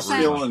 That for she that was wasn't-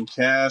 reason. stealing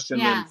cash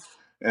Yeah.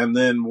 and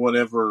then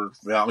whatever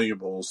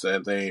valuables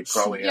that they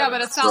probably Yeah, had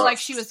but in it's not like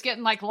trust. she was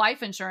getting like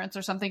life insurance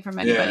or something from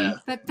anybody. Yeah.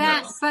 But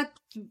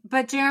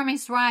but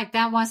Jeremy's right.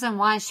 That wasn't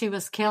why she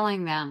was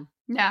killing them.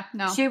 Yeah,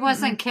 no. She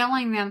wasn't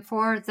killing them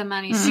for the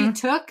money. Mhm. She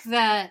took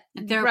their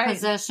Right.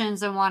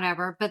 possessions and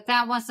whatever, but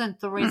that wasn't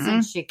the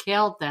reason she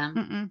killed them.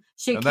 Mm-mm.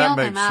 She And that killed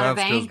them makes out of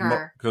sense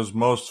anger. because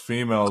most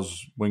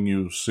females, when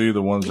you see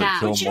the ones Yeah. that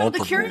kill But you know, the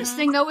multiple, curious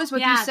thing though is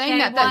with you saying they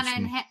that, want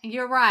that's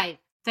you're right.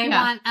 They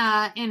Yeah.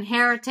 want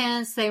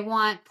inheritance. They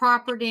want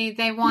property.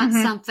 They want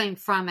Mhm. something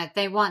from it.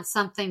 They want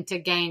something to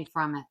gain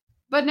from it.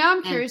 But now I'm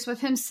And- curious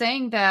with him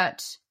saying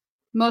that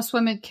most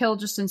women kill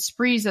just in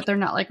sprees, that they're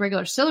not like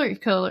regular serial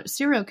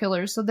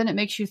killers. So then it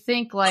makes you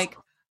think like,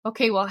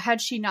 okay, well,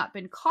 had she not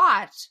been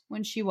caught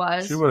when she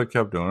was, she would have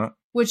kept doing it.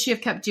 would she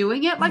have kept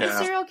doing it like a Yeah.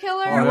 serial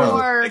killer? Oh, yeah.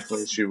 Or,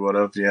 Likely she would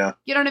have, yeah.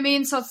 you know what I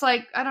mean? So it's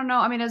like, I don't know.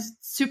 I mean, is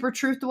super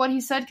truth to what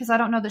he said? Because I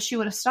don't know that she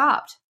would have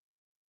stopped.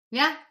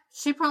 Yeah,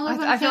 she probably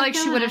would have I feel like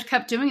she would have it.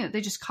 kept doing it.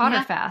 They just caught Yeah.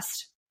 her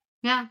fast.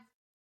 Yeah.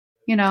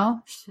 You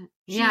know?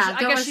 Yeah, I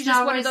there guess was she's just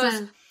no one of those-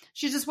 reason.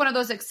 She's just one of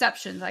those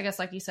exceptions. I guess,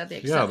 like you said, the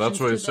exception. Yeah, that's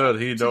what he said.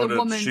 He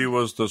noted she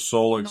was the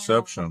sole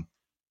exception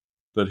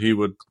that he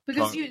would.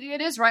 Because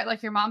it is right,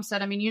 like your mom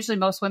said. I mean, usually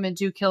most women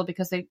do kill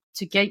because they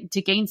to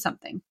gain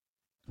something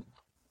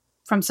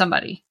from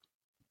somebody.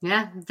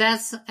 Yeah,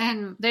 that's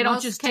and They don't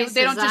most just do. cases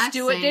They don't just I've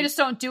do it. They seen- just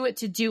don't do it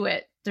to do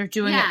it. They're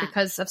doing Yeah. it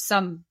because of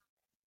some,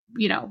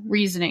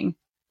 reasoning.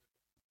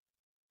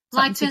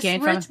 like something this to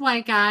gain from rich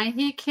white guy.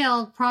 He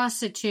killed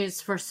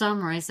prostitutes for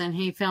some reason.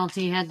 He felt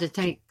he had to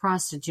take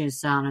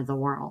prostitutes out of the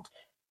world,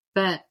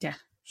 but Yeah.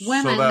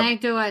 women So that- they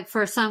do it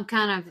for some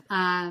kind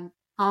of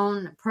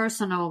own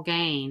personal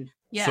gain.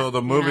 Yeah. So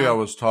the movie Yeah. I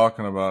was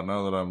talking about,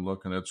 now that I'm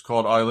looking, it's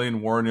called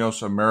Aileen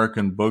Wuornos,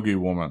 American Boogie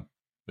Woman.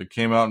 It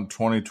came out in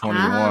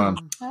 2021.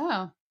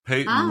 oh,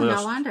 Peyton Oh, List.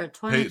 no wonder.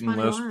 Peyton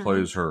List 2021.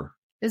 plays her.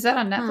 Is that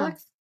on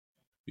Netflix?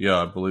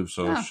 Yeah, I believe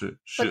so. Oh.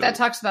 But that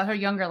talks about her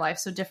younger life,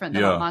 so different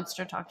than what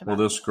Monster talked about.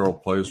 Well, this girl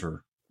plays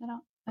her.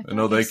 I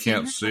know they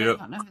can't see it.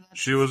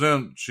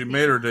 She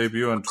made her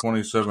debut in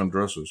 27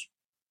 Dresses.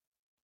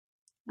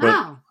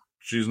 But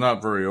she's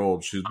not very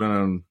old. She's been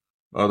in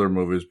other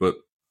movies, but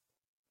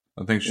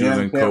I think she was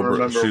in Cobra. I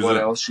can't remember what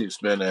else she's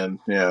been in.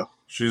 Yeah.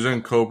 She's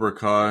in Cobra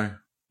Kai.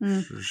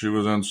 She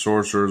was in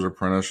Sorcerer's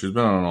Apprentice. She's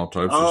been on all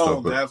types of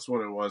stuff. Oh, that's what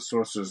it was,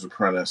 Sorcerer's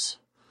Apprentice.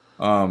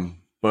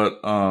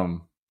 But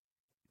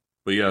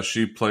yeah,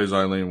 she plays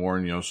Aileen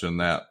Wuornos in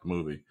that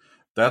movie.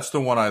 That's the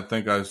one I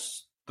think that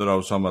I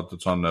was talking about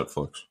that's on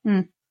Netflix.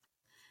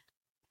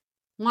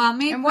 Well,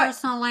 me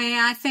personally,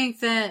 I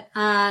think that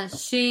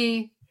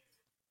she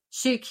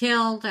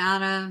killed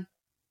out of,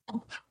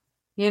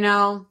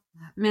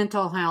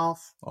 mental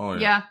health. Oh,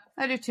 yeah,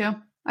 I do too.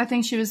 I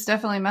think she was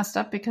definitely messed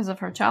up because of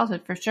her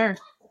childhood, for sure.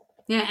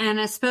 Yeah, and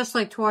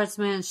especially towards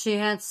men. She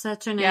had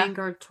such an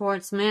anger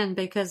towards men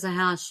because of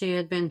how she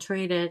had been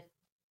treated.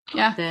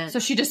 Yeah, so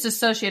she just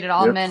associated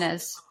all men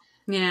as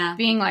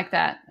being like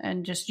that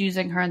and just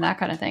using her and that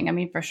kind of thing. I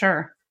mean, for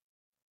sure.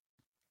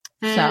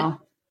 And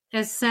so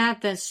it's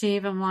sad that she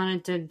even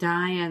wanted to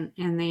die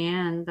in the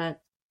end,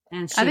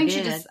 and she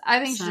did.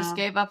 I think she just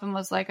gave up and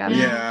was like,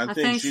 I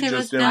think she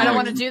just didn't I don't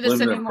want to do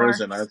this anymore.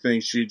 Prison. I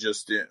think she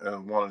just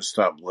didn't want to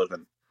stop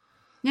living.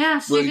 Yeah,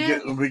 she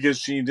did. Because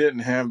she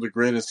didn't have the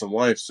greatest of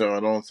life, so I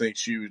don't think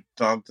she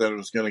thought that it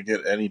was going to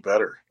get any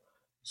better.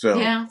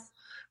 So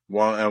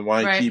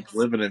why keep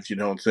living if you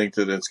don't think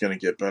that it's going to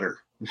get better?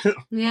 And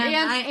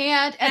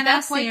at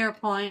that point, your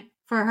point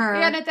for her.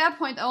 Yeah, and at that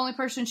point, the only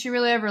person she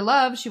really ever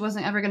loved, she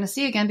wasn't ever going to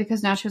see again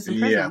because now she was in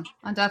prison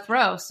on death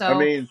row. So I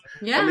mean,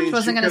 she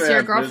wasn't going to see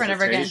her girlfriend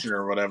ever again,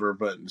 or whatever.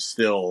 But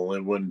still,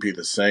 it wouldn't be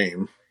the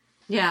same.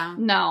 Yeah,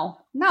 no,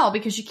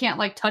 because you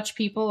can't touch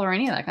people or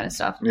any of that kind of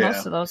stuff. Yeah.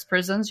 Most of those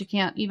prisons, you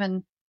can't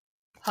even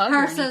hug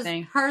or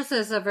anything. Hers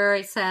is a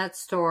very sad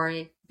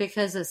story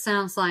because it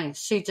sounds like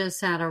she just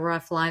had a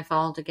rough life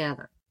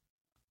altogether.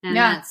 And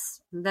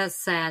that's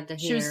sad to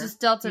hear. She was just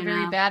dealt a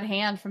very bad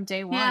hand from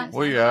day one. Yeah.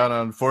 Well, and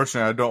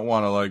unfortunately, I don't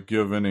want to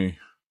give any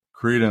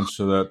credence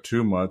to that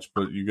too much,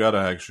 but you got to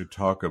actually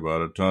talk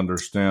about it to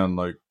understand,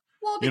 Well,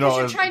 because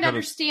you're trying to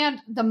understand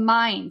the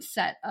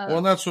mindset of...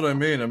 Well, that's what I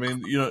mean. I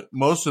mean,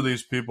 most of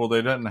these people,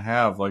 they didn't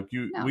have,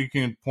 we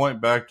can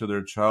point back to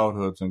their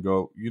childhoods and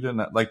go, you didn't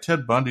have,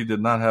 Ted Bundy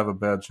did not have a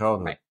bad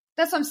childhood. Right.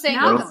 That's what I'm saying.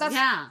 No.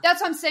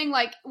 That's what I'm saying.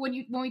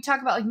 When we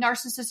talk about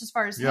narcissists as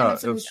far as him and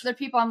some of these other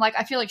people, I'm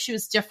I feel like she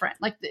was different.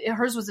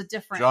 Hers was a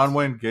different... John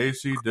Wayne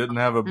Gacy didn't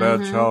have a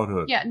bad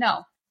childhood. Yeah,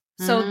 no.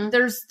 So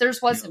theirs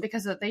wasn't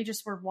because they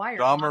just were wired.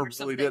 Dahmer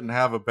really didn't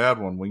have a bad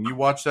one. When you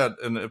watch that,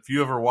 and if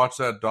you ever watch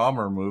that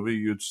Dahmer movie,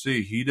 you'd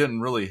see he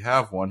didn't really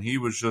have one. He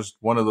was just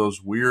one of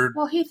those weird.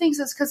 Well, he thinks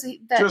it's because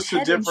that just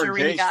head a different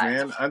injury case, he got.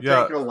 man.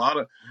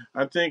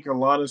 I think a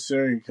lot of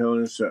serial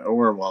killers,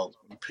 or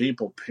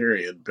people,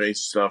 period, base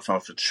stuff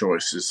off of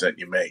choices that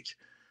you make.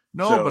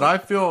 No, but I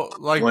feel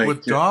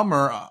with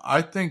Dahmer,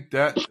 I think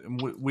that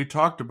we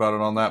talked about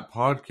it on that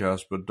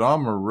podcast, but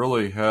Dahmer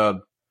really had.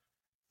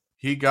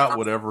 He got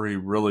whatever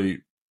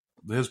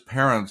his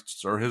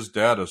parents or his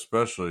dad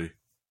especially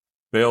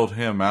bailed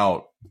him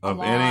out of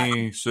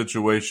any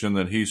situation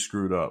that he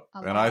screwed up.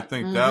 And I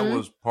think that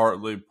was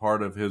partly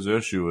part of his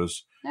issue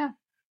is,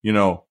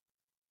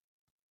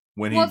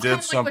 when he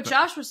did something. Like what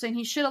Josh was saying,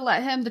 he should have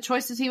let him, the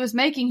choices he was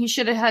making, he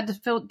should have had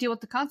to deal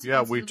with the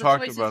consequences. Yeah, we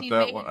talked about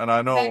that one. And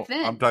I know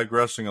I'm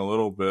digressing a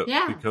little bit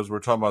because we're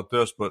talking about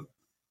this, but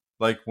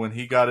when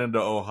he got into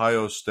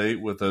Ohio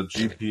State with a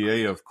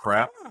GPA of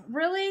crap.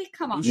 Really?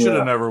 Come on. He should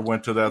have never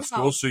went to that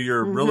school. So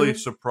you're really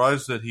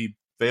surprised that he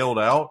bailed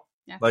out?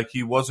 Yeah.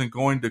 He wasn't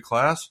going to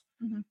class?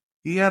 Mm-hmm.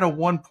 He had a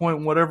 1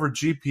 point whatever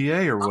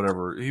GPA or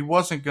whatever. He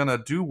wasn't going to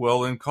do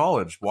well in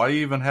college. Why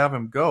even have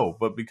him go?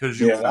 But because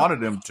you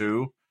wanted him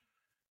to,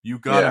 you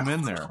got him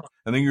in there.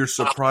 And then you're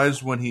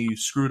surprised when he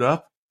screwed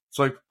up.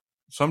 It's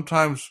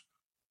sometimes...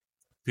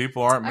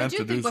 people aren't meant to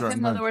do certain things. I do think with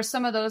him, though, there were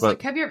some of those,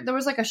 there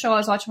was a show I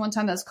was watching one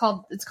time that's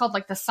called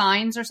The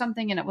Signs or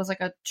something, and it was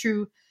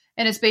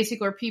and it's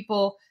basically where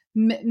people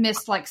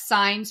missed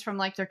signs from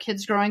their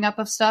kids growing up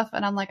of stuff,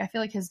 and I'm I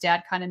feel like his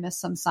dad kind of missed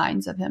some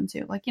signs of him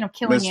too,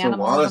 killing missed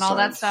animals and all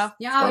that stuff.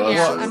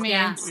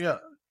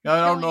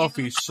 I don't know if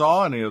he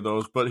saw any of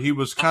those, but he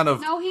was kind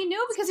of... No, he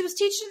knew because he was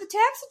teaching the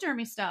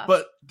taxidermy stuff.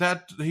 But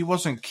he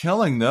wasn't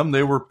killing them.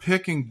 They were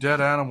picking dead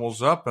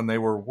animals up and they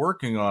were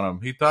working on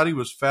them. He thought he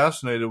was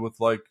fascinated with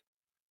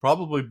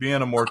probably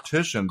being a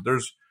mortician.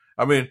 There's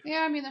people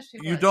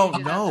you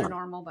don't know. They're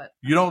normal, but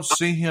you don't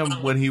see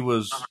him when he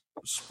was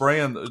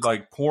spraying,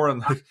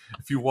 pouring.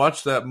 If you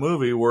watch that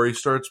movie where he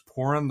starts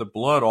pouring the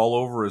blood all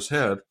over his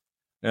head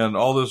and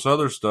all this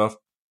other stuff,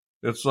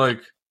 it's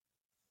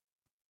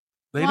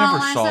they never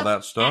saw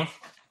that stuff.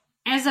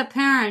 As a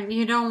parent,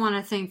 you don't want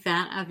to think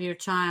that of your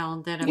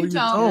child, that you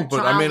don't.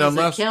 But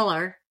unless a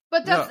killer.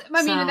 But that's,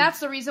 and that's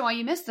the reason why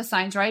you miss the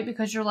signs, right?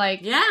 Because you're my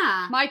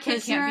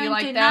kid can't be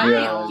like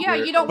that. Yeah,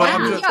 you don't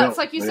want to. It's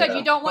like you said,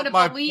 you don't want to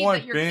believe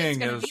that your kid's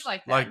going to be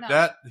like that.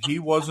 That he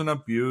wasn't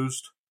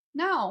abused.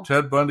 No.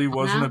 Ted Bundy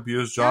wasn't No.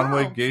 abused. John No.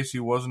 Wayne Gacy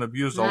wasn't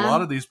abused. A No.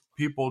 lot of these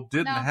people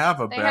didn't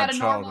have a they bad had a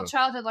normal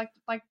childhood. childhood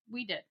like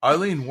we did.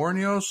 Eileen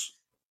Wuornos,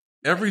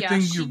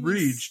 everything she you was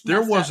read, there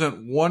messed up.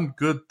 wasn't one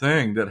good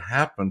thing that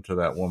happened to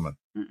that woman.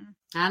 Mm-mm.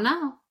 I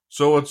know.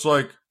 So it's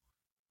like,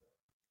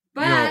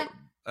 But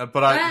it like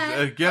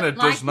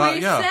does not.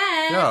 we Yeah,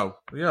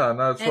 said, and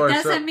that's it why I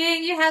doesn't said.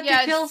 mean you have Yeah,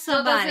 to kill it still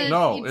somebody. doesn't.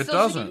 No, it it still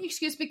doesn't doesn't. give you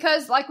excuse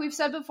because, like we've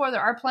said before,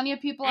 there are plenty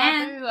of people out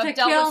there who And have to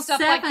dealt kill with stuff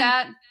like 7.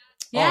 that.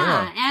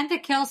 Yeah, and to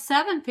kill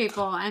 7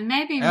 people and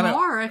maybe And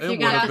more if it you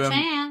got would've a been-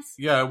 chance.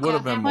 Yeah, it would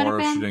have Yeah, been it would've more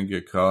if she been- didn't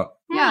get caught.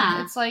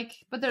 Yeah, it's like,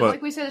 but But-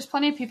 like we say, there's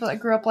plenty of people that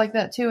grew up like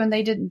that too, and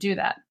they didn't do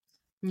that.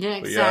 Yeah,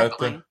 But yeah,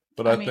 exactly.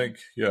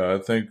 I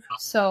think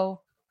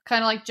So,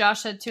 kind of like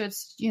Josh said too,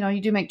 it's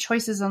you do make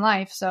choices in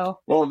life. So,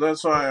 Well,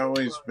 that's why I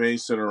always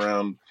base it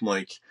around,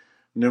 like,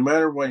 no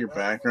matter what your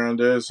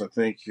background is, I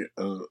think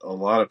a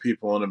lot of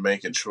people end up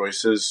making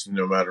choices,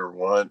 no matter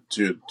what,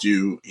 to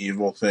do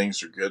evil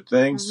things or good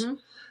things. Mm-hmm.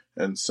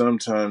 And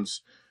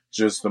sometimes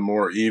just the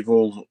more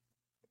evil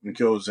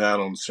goes out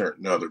on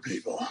certain other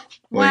people.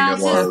 Well, Like,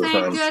 a lot just of the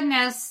thank times.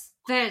 goodness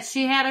that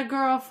she had a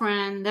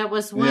girlfriend that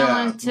was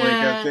willing to. Like,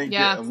 I think,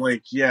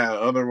 Yeah.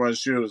 otherwise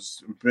she would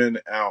have been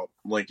out.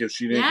 Like, if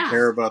she didn't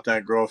care about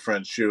that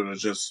girlfriend, she would have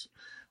just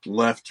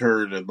left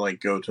her to, like,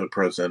 go to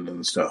prison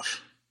and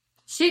stuff.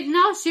 She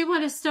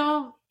would have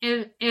still,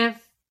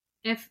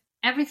 if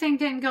everything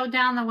didn't go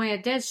down the way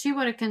it did, she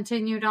would have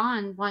continued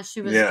on what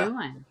she was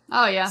doing.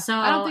 oh yeah, So,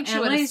 I don't think she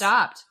at would have least-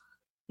 stopped.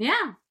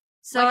 Yeah.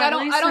 So Like, at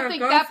least I don't her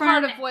think that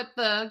part of girlfriend- what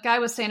the guy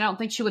was saying. I don't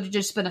think she would have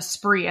just been a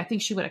spree. I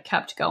think she would have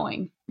kept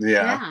going.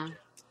 Yeah.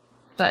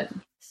 But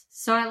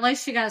So at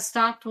least she got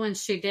stopped when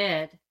she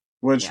did.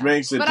 Which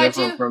makes it But I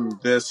different do- from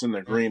this and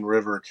the Green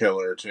River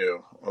Killer,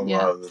 too, a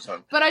lot of the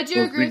time. But I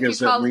do agree with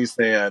Because you, at Colin. least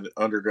they had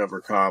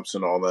undercover cops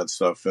and all that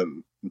stuff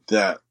in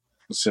that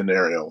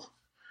scenario.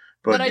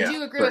 But I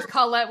do agree with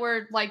Colette,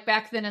 where like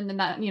back then in the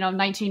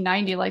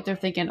 1990, like they're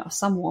thinking, oh,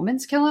 some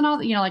woman's killing all,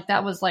 like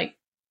that was like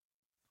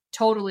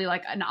totally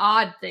like an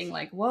odd thing.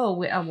 Like,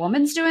 whoa, a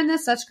woman's doing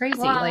this? That's crazy.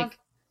 Well, like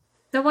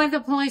the way the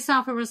police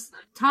officer was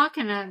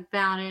talking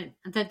about it,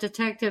 the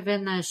detective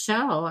in the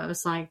show, it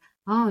was like,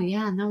 oh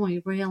yeah, no,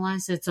 we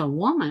realize it's a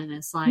woman.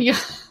 It's like,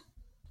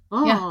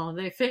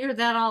 they figured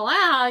that all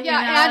out.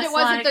 Yeah, and it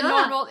wasn't like, the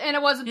normal, and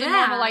it wasn't the Yeah.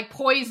 normal like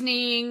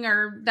poisoning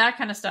or that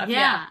kind of stuff.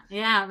 Yeah,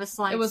 it was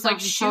like it was like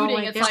something shooting.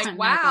 totally it's like different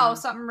wow, happened.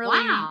 something really.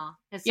 Wow,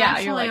 it's Yeah,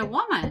 actually you're like- a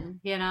woman.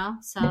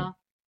 So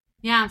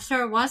yeah, I'm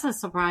sure it was a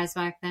surprise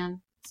back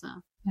then. So,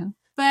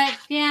 but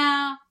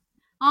yeah,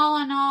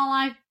 all in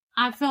all,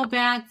 I feel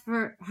bad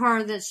for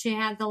her that she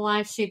had the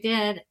life she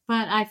did,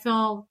 but I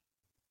feel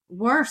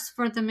worse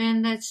for the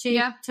men that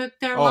she took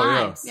their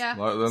lives. Yeah.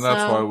 And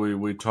that's why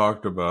we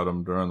talked about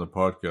them during the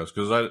podcast,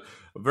 because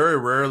very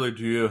rarely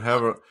do you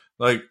have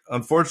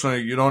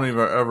unfortunately, you don't even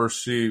ever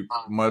see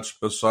much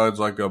besides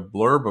like a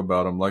blurb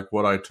about them, like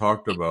what I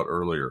talked about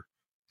earlier.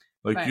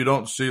 Like you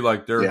don't see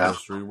like their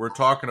history. We're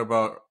talking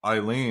about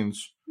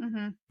Eileen's,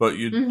 but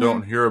you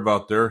don't hear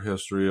about their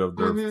history of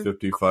their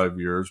 55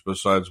 years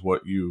besides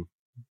what you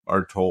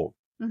are told.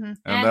 Mm-hmm.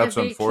 And that's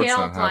to be unfortunate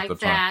killed half like the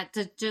time. that,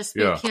 to just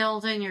be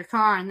killed in your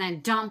car and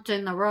then dumped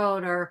in the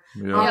road or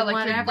like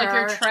whatever, like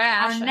you're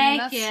trash, or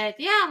naked,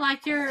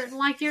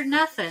 like you're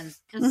nothing.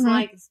 It's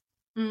like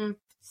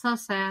so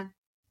sad.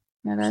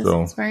 It is.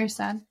 So- It's very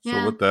sad.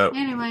 So with that,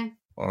 Anyway,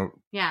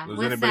 does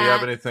with anybody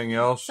have anything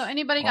else? So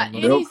anybody got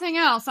Nope. anything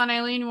else on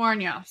Aileen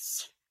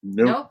Wuornos?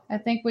 Nope. I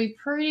think we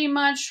pretty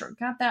much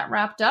got that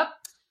wrapped up.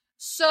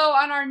 So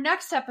on our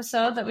next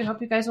episode that we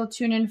hope you guys will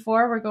tune in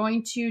for, we're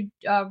going to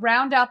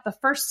round out the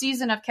first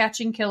season of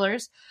Catching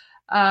Killers.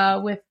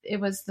 It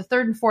was the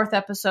 3rd and 4th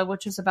episode,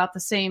 which is about the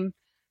same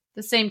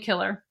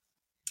killer.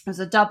 It was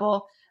a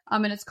double,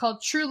 and it's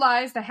called True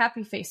Lies: The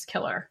Happy Face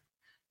Killer.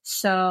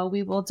 So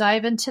we will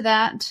dive into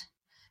that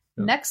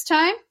next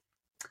time.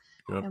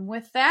 Yep. And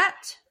with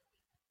that,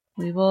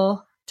 we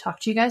will talk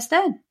to you guys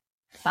then.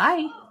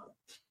 Bye.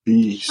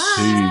 Peace.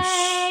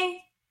 bye.